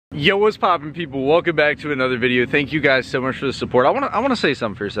Yo, what's poppin', people? Welcome back to another video. Thank you guys so much for the support. I wanna say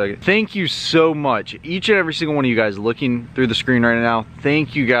something for a second. Thank you so much, each and every single one of you guys looking through the screen right now.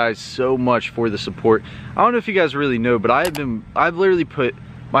 Thank you guys so much for the support. I don't know if you guys really know, but I've literally put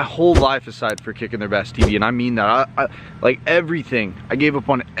my whole life aside for kicking their BassTV, and I mean that. I like everything. I gave up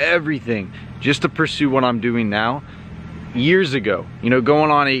on everything just to pursue what I'm doing now. Years ago, you know,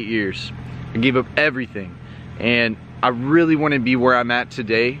 going on 8 years, I gave up everything, and I really want to be where I'm at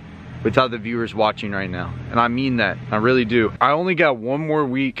today without the viewers watching right now. And I mean that, I really do. I only got one more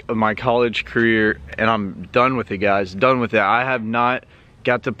week of my college career and I'm done with it, guys, done with it. I have not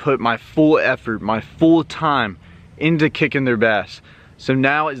got to put my full effort, my full time into kicking their bass. So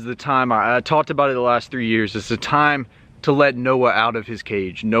now is the time. I talked about it the last 3 years. It's the time to let Noah out of his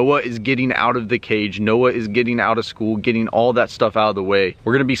cage. Noah is getting out of the cage. Noah is getting out of school, getting all that stuff out of the way.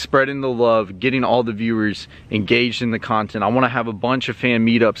 We're gonna be spreading the love, getting all the viewers engaged in the content. I wanna have a bunch of fan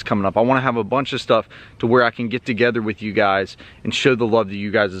meetups coming up. I wanna have a bunch of stuff to where I can get together with you guys and show the love to you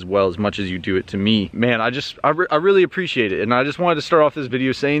guys as well, as much as you do it to me. Man, I really appreciate it. And I just wanted to start off this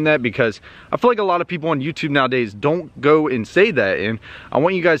video saying that because I feel like a lot of people on YouTube nowadays don't go and say that. And I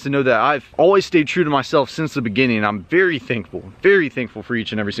want you guys to know that I've always stayed true to myself since the beginning. I'm very thankful for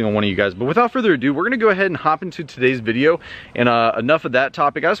each and every single one of you guys. But without further ado, we're gonna go ahead and hop into today's video. And enough of that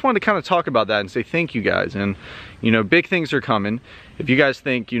topic. I just wanted to kind of talk about that and say thank you guys. And you know, big things are coming. If you guys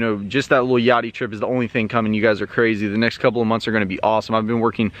think, you know, just that little yachty trip is the only thing coming, you guys are crazy. The next couple of months are gonna be awesome. I've been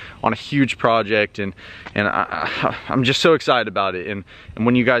working on a huge project, and I'm just so excited about it. And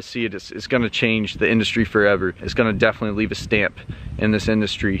when you guys see it, it's gonna change the industry forever. It's gonna definitely leave a stamp in this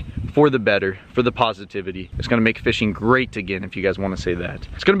industry for the better, for the positivity. It's gonna make fishing great again, if you guys wanna say that.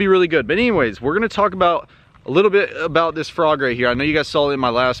 It's gonna be really good. But anyways, we're gonna talk about a little bit about this frog right here. I know you guys saw it in my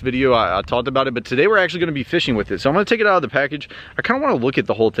last video. I talked about it, but today we're actually gonna be fishing with it. So I'm gonna take it out of the package. I kinda wanna look at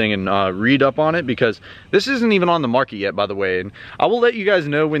the whole thing and read up on it, because this isn't even on the market yet, by the way. And I will let you guys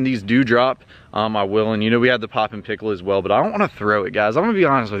know when these do drop. I will, and you know, we have the pop and pickle as well, but I don't wanna throw it, guys. I'm gonna be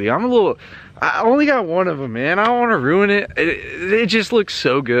honest with you. I only got one of them, man. I don't want to ruin it. It just looks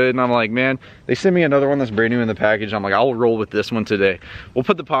so good. And I'm like, man, they sent me another one that's brand new in the package. I'm like, I'll roll with this one today. We'll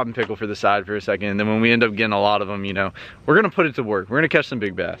put the pop and pickle for the side for a second. And then when we end up getting a lot of them, you know, we're going to put it to work. We're going to catch some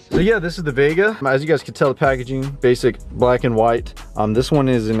big bass. So yeah, this is the Vega. As you guys can tell, the packaging, basic black and white. This one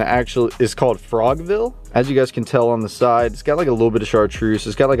is is called Frogville. As you guys can tell on the side, it's got like a little bit of chartreuse.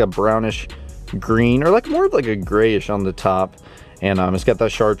 It's got like a brownish green, or like more of like a grayish on the top. And it's got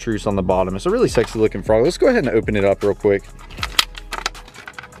that chartreuse on the bottom. It's a really sexy looking frog. Let's go ahead and open it up real quick.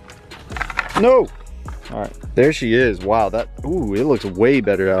 No! All right, there she is. Wow, ooh, it looks way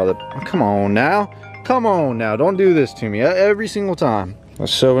better out of the, oh, come on now. Come on now, don't do this to me every single time.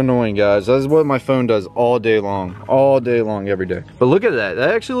 That's so annoying, guys. That's what my phone does all day long, every day. But look at that.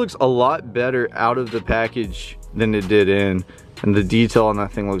 That actually looks a lot better out of the package than it did in. And the detail on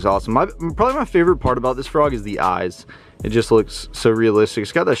that thing looks awesome. Probably my favorite part about this frog is the eyes. It just looks so realistic.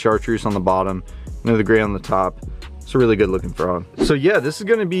 It's got that chartreuse on the bottom, you know, the gray on the top. It's a really good looking frog. So yeah, this is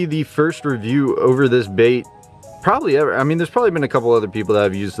gonna be the first review over this bait probably ever. I mean, there's probably been a couple other people that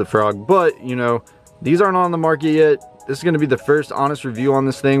have used the frog, but you know, these aren't on the market yet. This is gonna be the first honest review on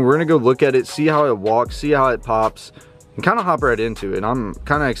this thing. We're gonna go look at it, see how it walks, see how it pops, and kind of hop right into it. I'm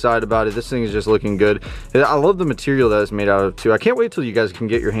kind of excited about it. This thing is just looking good. I love the material that it's made out of too. I can't wait till you guys can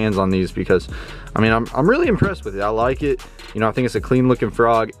get your hands on these, because I mean, I'm really impressed with it. I like it. You know, I think it's a clean looking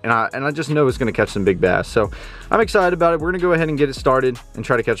frog, and I just know it's gonna catch some big bass. So I'm excited about it. We're gonna go ahead and get it started and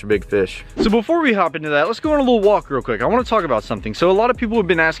try to catch a big fish. So before we hop into that, let's go on a little walk real quick. I wanna talk about something. So a lot of people have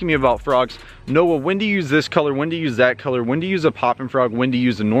been asking me about frogs. Noah, when to use this color, when to use that color, when to use a popping frog, when to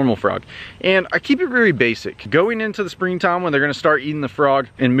use a normal frog. And I keep it very basic. Going into the springtime when they're gonna start eating the frog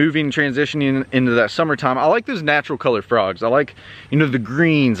and moving, transitioning into that summertime, I like those natural color frogs. I like, you know, the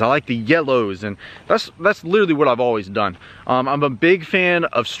greens, I like the yellows, and that's literally what I've always done. I'm a big fan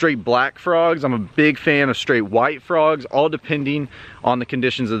of straight black frogs. I'm a big fan of straight white frogs, all depending on the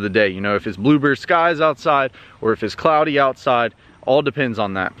conditions of the day. You know, if it's bluebird skies outside or if it's cloudy outside, all depends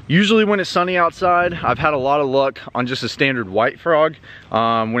on that. Usually when it's sunny outside, I've had a lot of luck on just a standard white frog.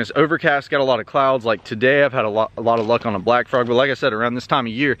 When it's overcast, got a lot of clouds. Like today, I've had a lot of luck on a black frog. But like I said, around this time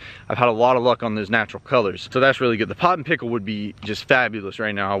of year, I've had a lot of luck on those natural colors. So that's really good. The pot and pickle would be just fabulous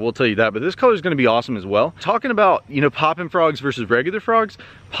right now, I will tell you that. But this color is gonna be awesome as well. Talking about, you know, popping frogs versus regular frogs.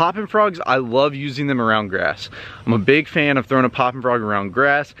 Popping frogs, I love using them around grass. I'm a big fan of throwing a popping frog around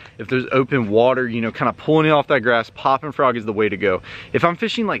grass. If there's open water, you know, kind of pulling it off that grass, popping frog is the way to go. If I'm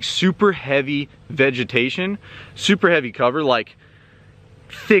fishing like super heavy vegetation, super heavy cover, like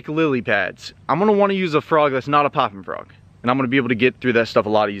thick lily pads, I'm gonna wanna use a frog that's not a popping frog. and I'm gonna be able to get through that stuff a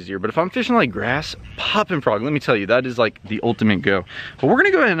lot easier. But if I'm fishing like grass, popping frog, let me tell you, that is like the ultimate go. But we're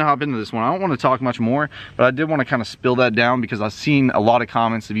gonna go ahead and hop into this one. I don't wanna talk much more, but I did wanna kind of spill that down because I've seen a lot of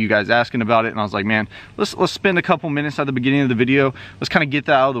comments of you guys asking about it, and I was like, man, let's spend a couple minutes at the beginning of the video. Let's kind of get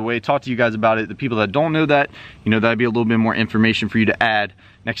that out of the way, talk to you guys about it. The people that don't know that, you know, that'd be a little bit more information for you to add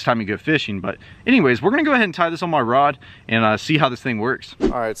next time you go fishing. But anyways, we're gonna go ahead and tie this on my rod and see how this thing works. All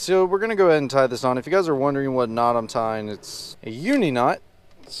right, so we're gonna go ahead and tie this on. If you guys are wondering what knot I'm tying, it's a uni knot.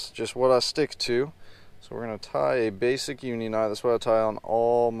 It's just what I stick to. So we're gonna tie a basic uni knot. That's what I tie on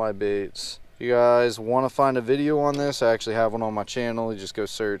all my baits. If you guys want to find a video on this, I actually have one on my channel. You just go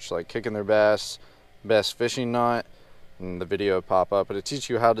search like kicking their bass, best fishing knot, and the video will pop up. But it teaches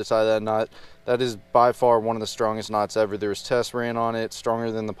you how to tie that knot. That is by far one of the strongest knots ever. There was tests ran on it,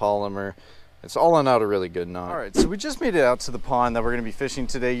 stronger than the polymer. It's all in out a really good knot. All right, so we just made it out to the pond that we're gonna be fishing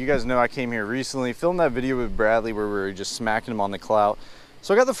today. You guys know I came here recently, filmed that video with Bradley where we were just smacking him on the clout.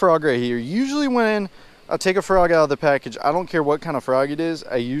 So I got the frog right here. Usually when I take a frog out of the package, I don't care what kind of frog it is,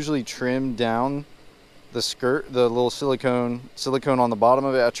 I usually trim down the skirt, the little silicone on the bottom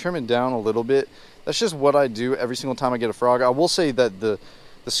of it. I trim it down a little bit. That's just what I do every single time I get a frog. I will say that the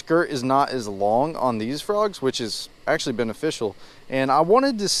skirt is not as long on these frogs, which is actually beneficial. And I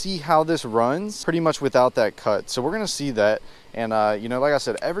wanted to see how this runs pretty much without that cut. So we're gonna see that. And you know, like I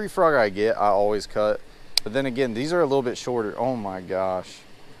said, every frog I get, I always cut. But then again, these are a little bit shorter. Oh my gosh.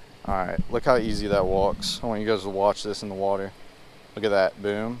 All right, look how easy that walks. I want you guys to watch this in the water. Look at that,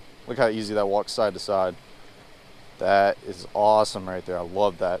 boom. Look how easy that walks side to side. That is awesome right there, I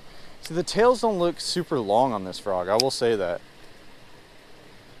love that. See, the tails don't look super long on this frog, I will say that.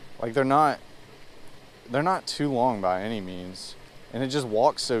 Like they're not too long by any means. And it just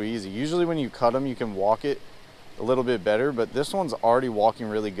walks so easy. Usually when you cut them, you can walk it a little bit better, but this one's already walking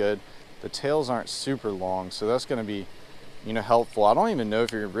really good. The tails aren't super long, so that's gonna be, you know, helpful. I don't even know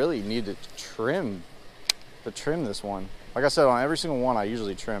if you really need to trim this one. Like I said, on every single one, I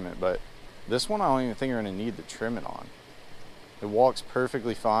usually trim it, but this one, I don't even think you're gonna need to trim it on. It walks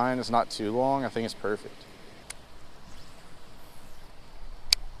perfectly fine. It's not too long. I think it's perfect.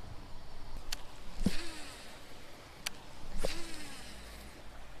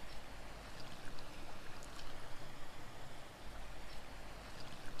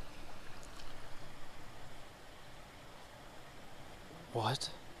 What?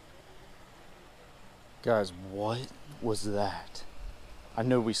 Guys, what was that? I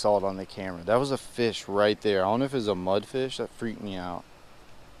know we saw it on the camera. That was a fish right there. I don't know if it was a mudfish. That freaked me out.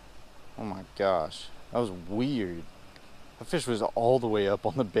 Oh my gosh. That was weird. That fish was all the way up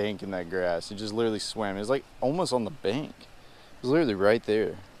on the bank in that grass. It just literally swam. It was like almost on the bank. It was literally right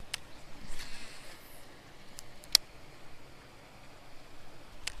there.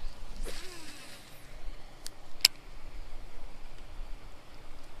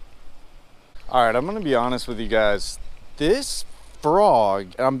 All right, I'm gonna be honest with you guys. This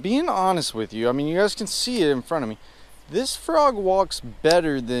frog, and I'm being honest with you, I mean, you guys can see it in front of me. This frog walks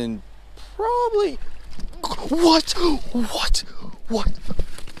better than probably, what?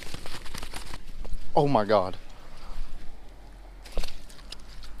 Oh my God.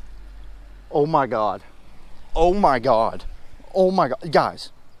 Oh my God. Oh my God. Oh my God.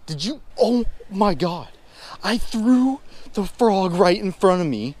 Guys, did you, oh my God. I threw the frog right in front of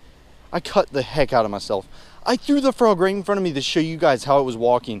me. I cut the heck out of myself. I threw the frog right in front of me to show you guys how it was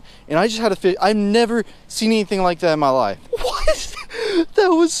walking. And I just had a fish. I've never seen anything like that in my life. What? That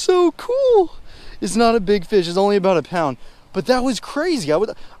was so cool. It's not a big fish. It's only about a pound. But that was crazy.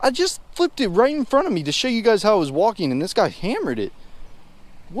 I just flipped it right in front of me to show you guys how it was walking. And this guy hammered it.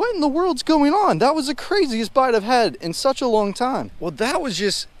 What in the world's going on? That was the craziest bite I've had in such a long time. Well, that was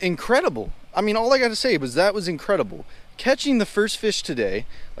just incredible. I mean, all I got to say was that was incredible. Catching the first fish today,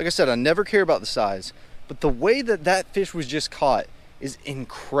 like I said, I never care about the size, but the way that that fish was just caught is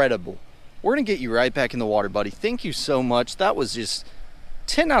incredible. We're gonna get you right back in the water, buddy. Thank you so much. That was just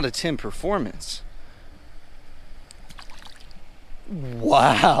 10 out of 10 performance.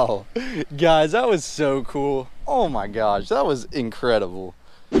 Wow, guys, that was so cool. Oh my gosh, that was incredible.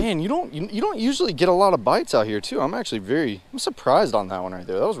 Man, you don't usually get a lot of bites out here too. I'm surprised on that one right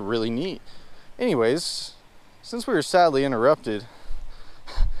there. That was really neat. Anyways, since we were sadly interrupted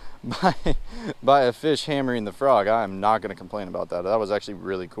by a fish hammering the frog, I am not going to complain about that. That was actually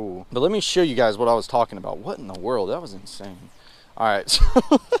really cool. But let me show you guys what I was talking about. What in the world? That was insane. All right, so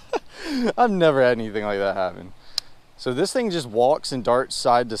I've never had anything like that happen. So this thing just walks and darts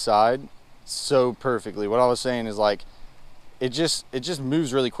side to side so perfectly. What I was saying is like, it just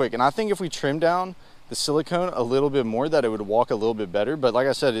moves really quick. And I think if we trim down the silicone a little bit more, that it would walk a little bit better. But like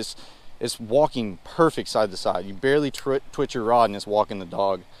I said, it's walking perfect side to side. You barely twitch your rod and it's walking the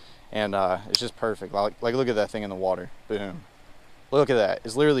dog. And it's just perfect. Like look at that thing in the water. Boom. Look at that.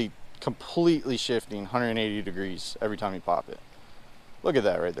 It's literally completely shifting 180 degrees every time you pop it. Look at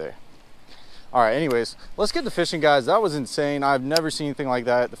that right there. All right, anyways, let's get to fishing, guys. That was insane. I've never seen anything like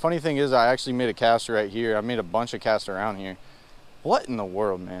that. The funny thing is I actually made a caster right here. I made a bunch of casts around here. What in the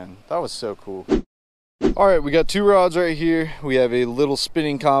world, man? That was so cool. All right, we got 2 rods right here. We have a little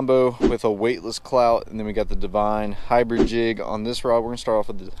spinning combo with a weightless clout, and then we got the Divine hybrid jig on this rod. We're gonna start off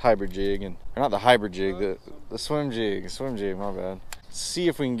with the hybrid jig, or not the hybrid jig, the swim jig. Swim jig, my bad. Let's see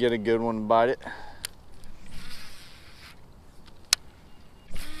if we can get a good one to bite it.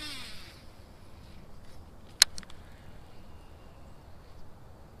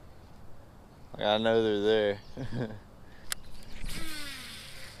 I know they're there.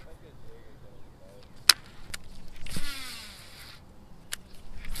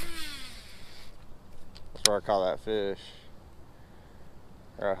 That's where I caught that fish.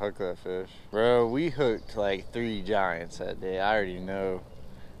 Or I hooked that fish. Bro, we hooked like 3 giants that day. I already know.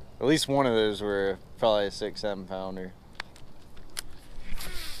 At least one of those were probably a 6-7 pounder.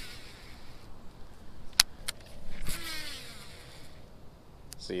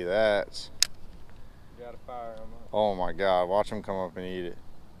 See that? Got a fire on that. Oh my God, watch him come up and eat it.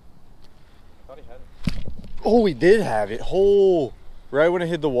 I thought he had it. Oh, he did have it. Oh, right when it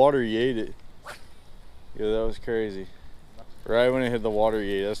hit the water, he ate it. Yeah, that was crazy. Right when it hit the water,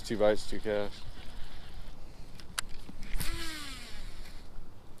 he ate it. That's 2 bites, 2 casts.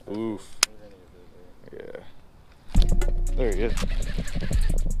 Oof. Yeah. There he is.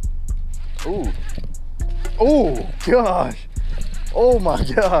 Ooh. Oh, gosh. Oh my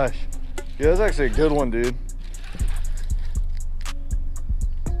gosh. Yeah, that's actually a good one, dude.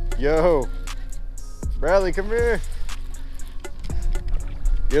 Yo. Bradley, come here.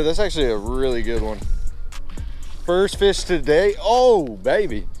 Yeah, that's actually a really good one. First fish today. Oh,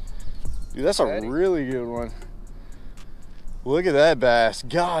 baby. Dude, that's a really good one. Look at that bass.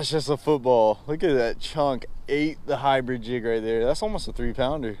 Gosh, that's a football. Look at that chunk. Ate the hybrid jig right there. That's almost a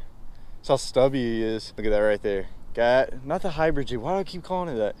 3-pounder. That's how stubby he is. Look at that right there. Got, not the hybrid jig. Why do I keep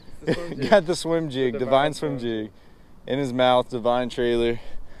calling it that? Got the swim jig, Divine swim jig. In his mouth, Divine trailer.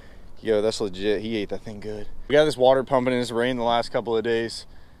 Yo, that's legit. He ate that thing good. We got this water pumping, and it's rained the last couple of days.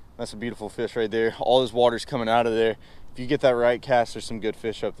 That's a beautiful fish right there. All this water's coming out of there. If you get that right cast, there's some good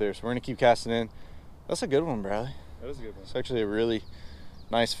fish up there. So we're gonna keep casting in. That's a good one, Bradley. That was a good one. It's actually a really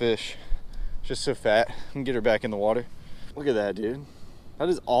nice fish. Just so fat. I'm gonna get her back in the water. Look at that, dude. That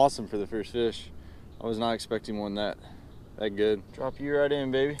is awesome for the first fish. I was not expecting one that good. Drop you right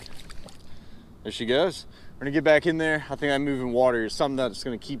in, baby. There she goes. We're gonna get back in there. I think that moving water is something that's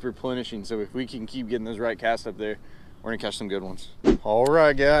gonna keep replenishing. So if we can keep getting those right casts up there, we're gonna catch some good ones. All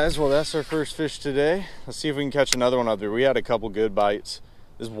right, guys. Well, that's our first fish today. Let's see if we can catch another one up there. We had a couple good bites.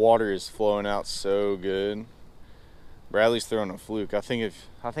 This water is flowing out so good. Bradley's throwing a fluke. I think if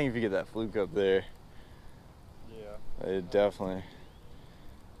you get that fluke up there, yeah, it definitely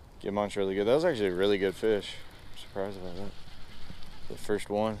get munched really good. That was actually a really good fish. I'm surprised about that. The first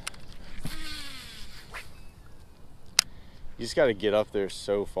one. You just got to get up there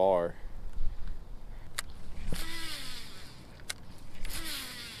so far.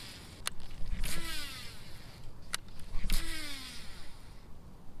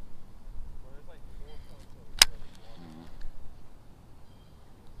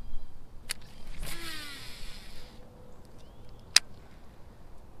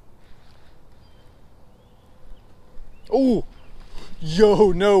 Oh,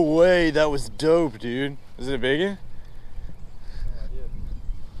 yo, no way. That was dope, dude. Is it a big one? No idea.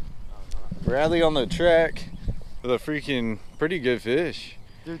 Bradley on the track with a freaking pretty good fish.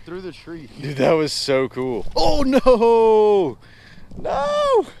 Dude, through the tree. Dude, that was so cool. Oh, no.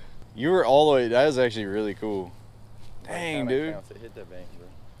 No. You were all the way. That was actually really cool. Dang, dude. It hit that bank,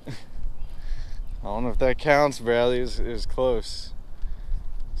 bro. I don't know if that counts, Bradley. It was close.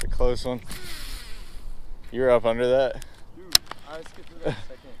 It's a close one. You were up under that? Dude, I skipped through that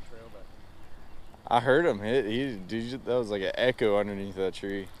second trail back. I heard him hit. Dude, that was like an echo underneath that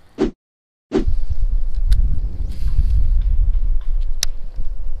tree.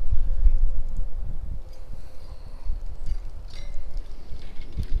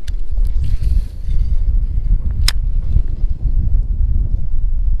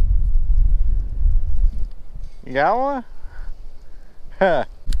 You got one? Huh.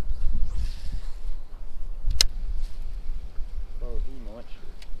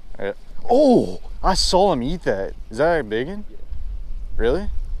 Oh, I saw him eat that. Is that a big one? Yeah. Really?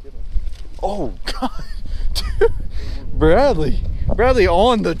 Good one. Oh, God. Dude. Bradley, Bradley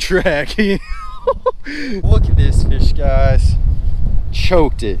on the track. Look at this fish, guys.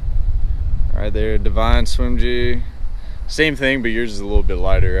 Choked it. Right there, Divine swim jig. Same thing, but yours is a little bit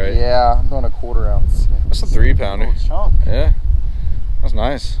lighter, right? Yeah, I'm doing a 1/4 ounce. That's a 3-pounder. Chunk. Yeah, that's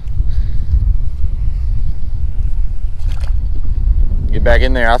nice. Get back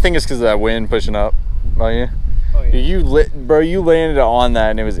in there. I think it's because of that wind pushing up by you. Oh, yeah. You landed on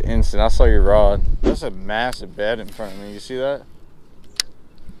that and it was instant. I saw your rod. That's a massive bed in front of me. You see that?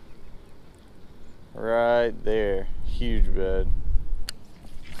 Right there. Huge bed.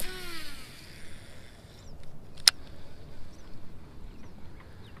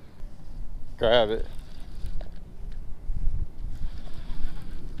 Grab it.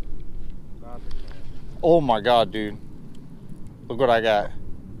 Oh my God, dude. Look what I got.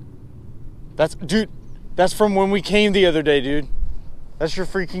 Dude, that's from when we came the other day, dude. That's your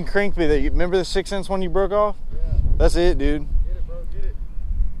freaking crankbait. Remember the 6-inch one you broke off? Yeah. That's it, dude. Get it, bro. Get it.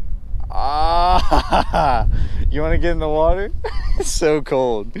 Ah, you want to get in the water? It's so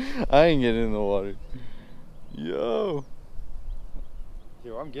cold. I ain't getting in the water. Yo,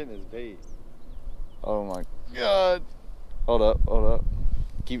 I'm getting this bait. oh my God. Hold up.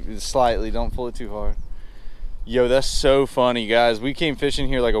 Keep it slightly, don't pull it too hard. Yo, that's so funny, guys. We came fishing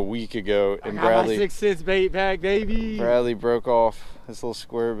here like a week ago, and Bradley, 6 cents bait pack, baby. Bradley broke off this little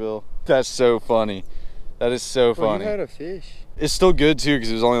square bill. That's so funny. That is so funny. You had a fish. It's still good too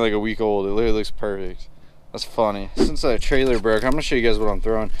because it was only like a week old. It literally looks perfect. That's funny. Since that trailer broke, I'm gonna show you guys what I'm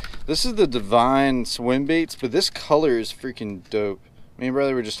throwing. This is the Divine swim baits, but this color is freaking dope. Me and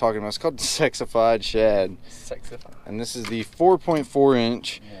Bradley were just talking about. It's called Sexified Shad. Sexified. And this is the 4.4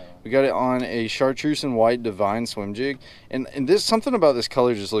 inch. Yeah. We got it on a chartreuse and white Divine swim jig, and this, something about this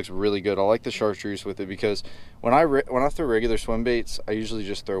color just looks really good. I like the chartreuse with it because when I throw regular swim baits, I usually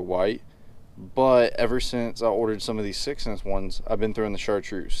just throw white. But ever since I ordered some of these 6-inch ones, I've been throwing the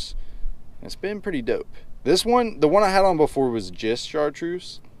chartreuse. And it's been pretty dope. This one, the one I had on before was just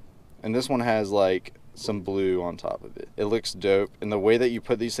chartreuse, and this one has like some blue on top of it. It looks dope, and the way that you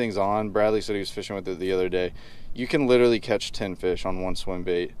put these things on, Bradley said he was fishing with it the other day. You can literally catch 10 fish on one swim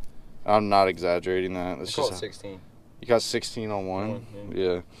bait. I'm not exaggerating that. That's just 16. You got 16 on one?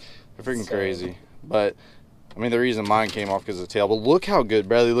 Yeah. They're freaking So crazy. But, I mean, the reason mine came off because of the tail. But look how good.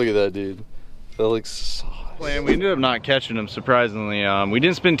 Bradley, look at that, dude. That looks sauce. And we ended up not catching them, surprisingly. We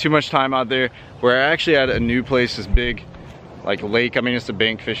didn't spend too much time out there. We're actually at a new place, this big, like, lake. I mean, it's a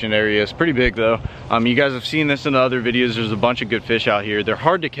bank fishing area. It's pretty big, though. You guys have seen this in the other videos. There's a bunch of good fish out here. They're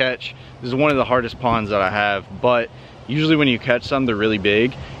hard to catch. This is one of the hardest ponds that I have. But usually when you catch some, they're really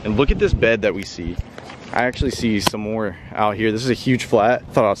big. And look at this bed that we see. I actually see some more out here. This is a huge flat. I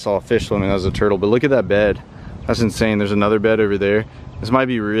thought I saw a fish swimming. That was a turtle. But look at that bed. That's insane. There's another bed over there. This might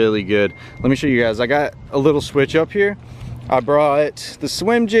be really good. Let me show you guys. I got a little switch up here. I brought the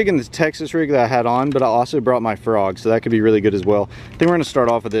swim jig and the Texas rig that I had on, but I also brought my frog, so that could be really good as well. I think we're gonna start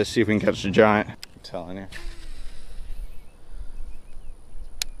off with this, see if we can catch the giant. I'm telling you.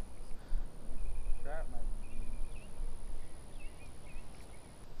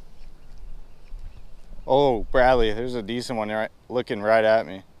 Oh, Bradley, there's a decent one right, looking right at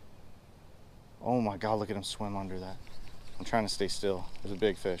me. Oh my God, look at him swim under that. I'm trying to stay still. There's a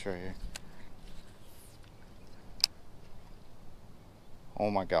big fish right here.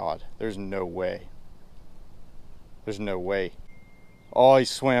 Oh my God, there's no way. There's no way. Oh, he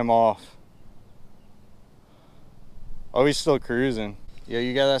swam off. Oh, he's still cruising. Yeah,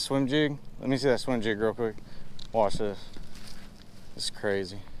 you got that swim jig? Let me see that swim jig real quick. Watch this. This is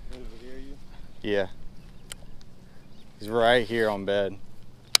crazy. Yeah. He's right here on bed.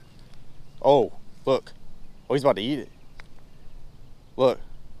 Oh, look. Oh, he's about to eat it. Look.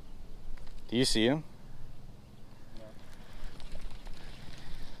 Do you see him? No.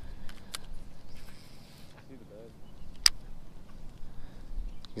 I see the bed.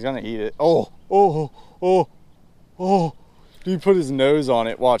 He's gonna eat it. Oh, oh, oh, oh. Dude put his nose on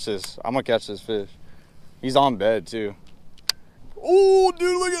it. Watch this. I'm gonna catch this fish. He's on bed too. Oh,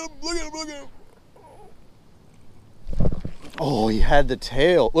 dude, look at him, look at him, look at him. Oh, he had the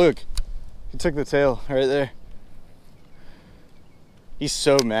tail. Look, he took the tail right there. He's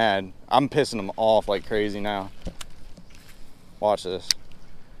so mad. I'm pissing him off like crazy now. Watch this.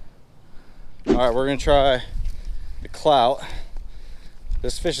 All right, we're gonna try the clout.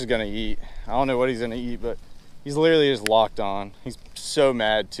 This fish is gonna eat. I don't know what he's gonna eat, but he's literally just locked on. He's so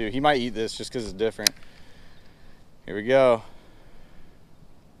mad too. He might eat this just because it's different. Here we go.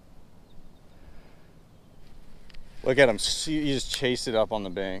 Look at him. He just chased it up on the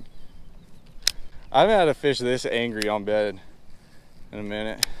bank. I haven't had a fish this angry on bed in a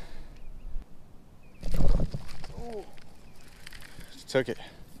minute. took it.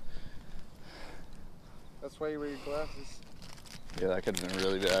 That's why you wear your glasses. Yeah, that could have been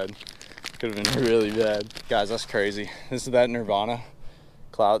really bad. Could have been really bad. Guys, that's crazy. This is that Nirvana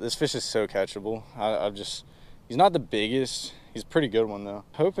clout. This fish is so catchable. He's not the biggest. He's a pretty good one though.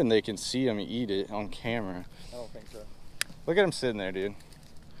 Hoping they can see him eat it on camera. I don't think so. Look at him sitting there, dude.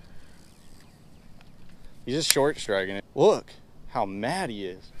 He's just short striking it. Look how mad he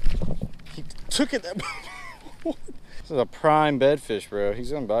is. He took it. This is a prime bedfish, bro.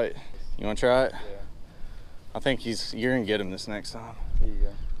 He's gonna bite. You wanna try it? Yeah. I think you're gonna get him this next time. There you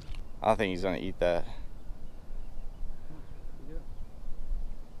go. I think he's gonna eat that.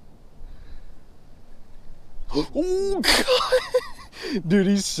 Oh God, dude,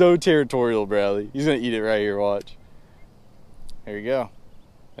 he's so territorial, Bradley. He's gonna eat it right here. Watch. There you go.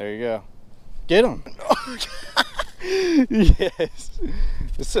 There you go. Get him. Yes.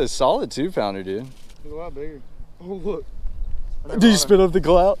 It's a solid 2-pounder, dude. He's a lot bigger. Oh look. Did you spit up the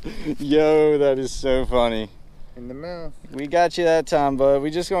clout? Yo, that is so funny. In the mouth. We got you that time, bud.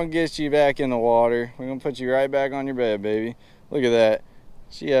 We just gonna get you back in the water. We're gonna put you right back on your bed, baby. Look at that.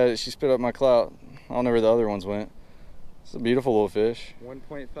 She spit up my clout. I don't know where the other ones went. It's a beautiful little fish.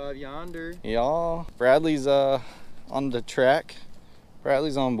 1.5 yonder. Y'all. Bradley's on the track.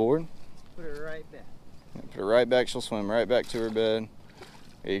 Bradley's on board. Put it right back. Put her right back. She'll swim right back to her bed.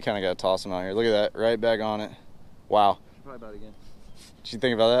 Yeah, you kind of got to toss him out here. Look at that. Right back on it. Wow. Probably about again. What'd you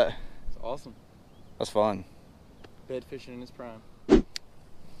think about that? It's awesome. That's fun. Bed fishing in its prime. I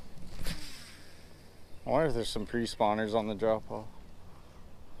wonder if there's some pre-spawners on the drop-off.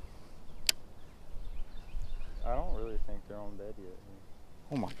 I don't really think they're on bed yet.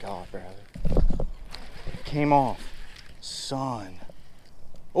 Oh my God, Bradley. Came off. Son.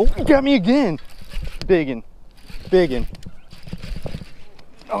 Oh, you got me again. Biggin. Biggin.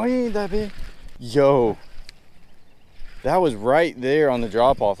 Oh, he ain't that big. Yo. That was right there on the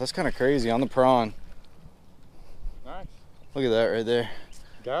drop-off. That's kind of crazy on the prawn. Nice. Look at that right there.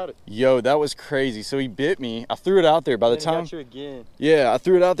 Got it. Yo, that was crazy. So he bit me. I threw it out there by the time. Got you again. Yeah, I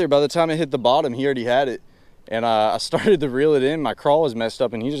threw it out there. By the time it hit the bottom, he already had it. And I started to reel it in. My crawl was messed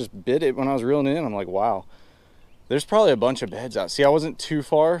up, and he just bit it when I was reeling it in. I'm like, wow. There's probably a bunch of beds out. See, I wasn't too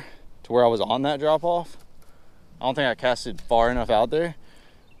far to where I was on that drop-off. I don't think I casted far enough out there.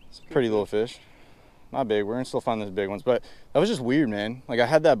 It's a pretty little fish. Not big. We're going to still find those big ones. But that was just weird, man. Like, I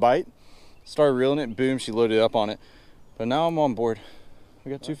had that bite, started reeling it, boom, she loaded up on it. But now I'm on board.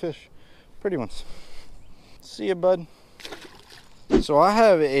 We got 2 fish. Pretty ones. See ya, bud. So I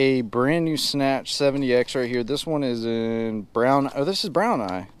have a brand new Snatch 70X right here. This one is in brown. Oh, this is brown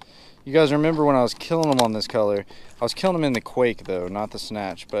eye. You guys remember when I was killing them on this color? I was killing them in the Quake though, not the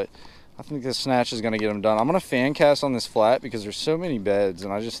Snatch. But I think the Snatch is going to get them done. I'm going to fan cast on this flat because there's so many beds.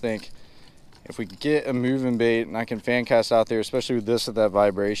 And I just think if we get a moving bait and I can fan cast out there, especially with this at that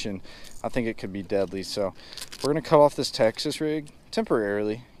vibration, I think it could be deadly. So we're going to cut off this Texas rig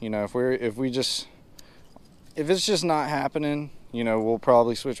temporarily. You know, if it's just not happening, you know, we'll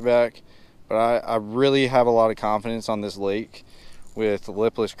probably switch back. But I really have a lot of confidence on this lake with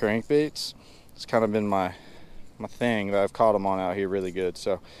lipless crankbaits. It's kind of been my thing that I've caught them on out here really good.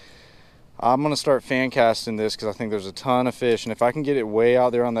 So I'm going to start fan casting this because I think there's a ton of fish. And if I can get it way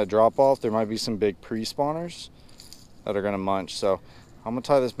out there on that drop off, there might be some big pre-spawners that are going to munch. So I'm going to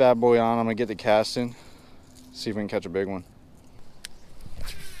tie this bad boy on. I'm going to get the casting, see if we can catch a big one.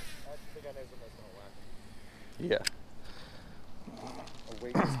 Yeah. A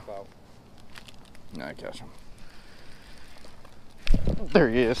weight is about. No, I catch him. There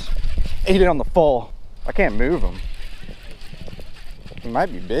he is. Ate it on the fall. I can't move him. He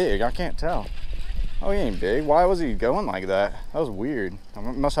might be big. I can't tell. Oh, he ain't big. Why was he going like that? That was weird. I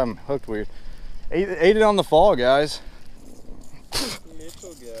must have him hooked weird. Ate it on the fall, guys.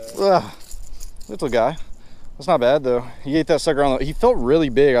 Little guy. Ugh. Little guy. That's not bad though. He ate that sucker on the. He felt really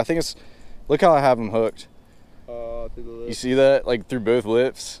big. I think it's. Look how I have him hooked. Through the lips. You see that? Like through both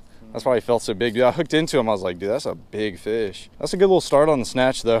lips. That's why he felt so big. Dude, I hooked into him. I was like, dude, that's a big fish. That's a good little start on the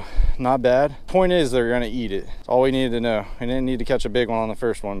Snatch though. Not bad. Point is, they're gonna eat it. That's all we needed to know. We didn't need to catch a big one on the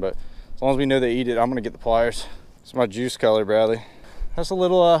first one, but as long as we know they eat it, I'm gonna get the pliers. It's my juice color, Bradley. That's a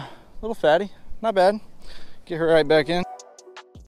little fatty. Not bad. Get her right back in.